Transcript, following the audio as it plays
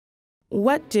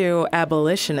What do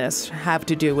abolitionists have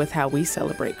to do with how we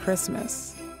celebrate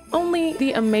Christmas? Only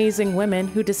the amazing women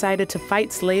who decided to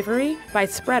fight slavery by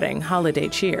spreading holiday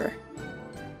cheer.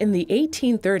 In the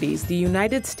 1830s, the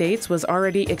United States was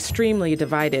already extremely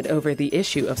divided over the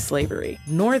issue of slavery.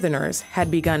 Northerners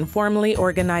had begun formally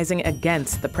organizing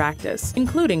against the practice,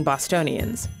 including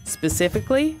Bostonians,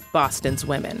 specifically Boston's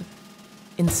women.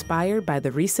 Inspired by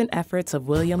the recent efforts of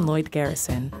William Lloyd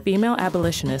Garrison, female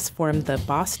abolitionists formed the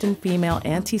Boston Female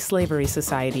Anti-Slavery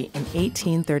Society in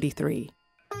 1833.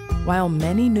 While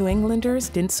many New Englanders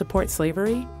didn't support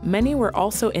slavery, many were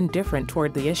also indifferent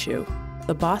toward the issue.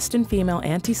 The Boston Female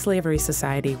Anti-Slavery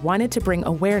Society wanted to bring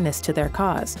awareness to their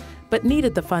cause, but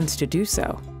needed the funds to do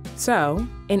so. So,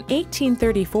 in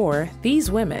 1834, these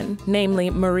women,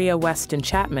 namely Maria Weston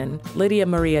Chapman, Lydia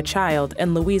Maria Child,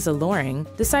 and Louisa Loring,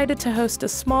 decided to host a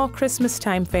small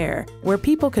Christmas-time fair where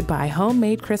people could buy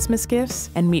homemade Christmas gifts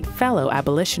and meet fellow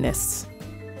abolitionists.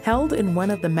 Held in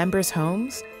one of the members'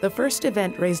 homes, the first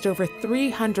event raised over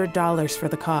 $300 for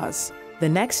the cause. The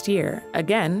next year,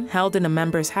 again held in a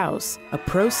member's house, a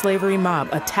pro-slavery mob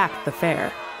attacked the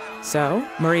fair. So,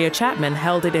 Maria Chapman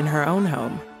held it in her own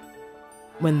home.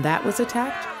 When that was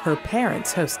attacked, her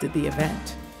parents hosted the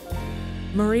event.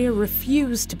 Maria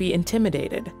refused to be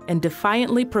intimidated and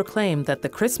defiantly proclaimed that the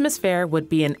Christmas fair would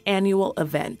be an annual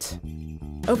event.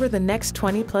 Over the next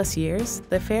 20-plus years,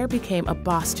 the fair became a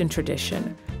Boston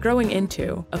tradition, growing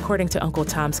into, according to Uncle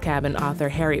Tom's Cabin author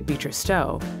Harriet Beecher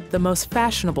Stowe, the most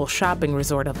fashionable shopping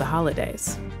resort of the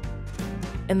holidays.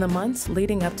 In the months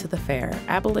leading up to the fair,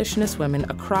 abolitionist women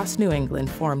across New England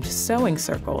formed sewing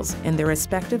circles in their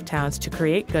respective towns to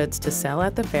create goods to sell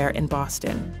at the fair in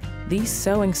Boston. These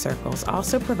sewing circles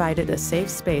also provided a safe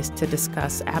space to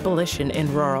discuss abolition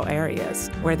in rural areas,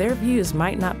 where their views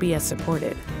might not be as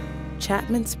supported.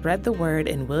 Chapman spread the word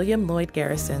in William Lloyd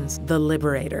Garrison's The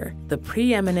Liberator, the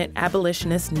preeminent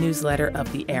abolitionist newsletter of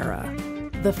the era.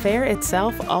 The fair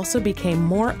itself also became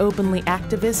more openly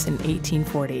activist in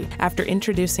 1840 after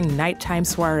introducing nighttime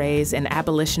soirees and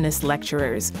abolitionist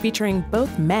lecturers featuring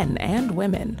both men and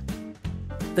women.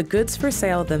 The goods for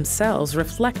sale themselves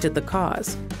reflected the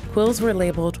cause. Quills were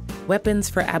labeled "Weapons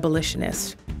for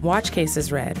Abolitionists," watch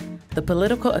cases read, "The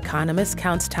political economist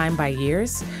counts time by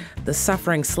years, the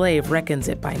suffering slave reckons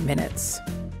it by minutes."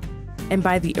 And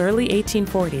by the early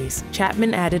 1840s,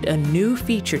 Chapman added a new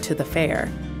feature to the fair: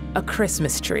 a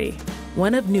Christmas tree,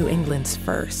 one of New England's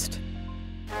first.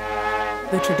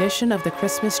 The tradition of the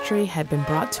Christmas tree had been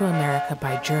brought to America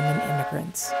by German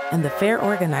immigrants, and the fair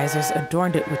organizers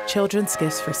adorned it with children's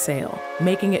gifts for sale,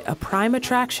 making it a prime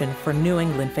attraction for New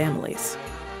England families.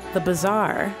 The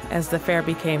bazaar, as the fair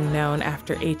became known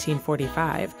after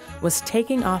 1845, was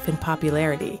taking off in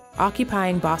popularity,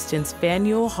 occupying Boston's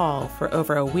Faneuil Hall for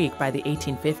over a week by the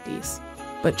 1850s.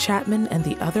 But Chapman and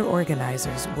the other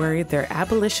organizers worried their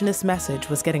abolitionist message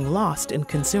was getting lost in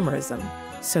consumerism.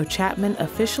 So Chapman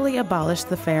officially abolished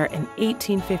the fair in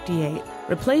 1858,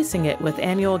 replacing it with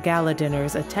annual gala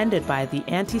dinners attended by the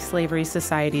Anti-Slavery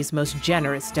Society's most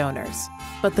generous donors.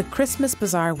 But the Christmas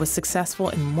Bazaar was successful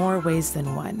in more ways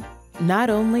than one.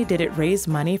 Not only did it raise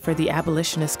money for the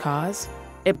abolitionist cause,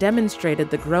 it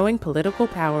demonstrated the growing political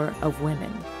power of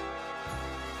women.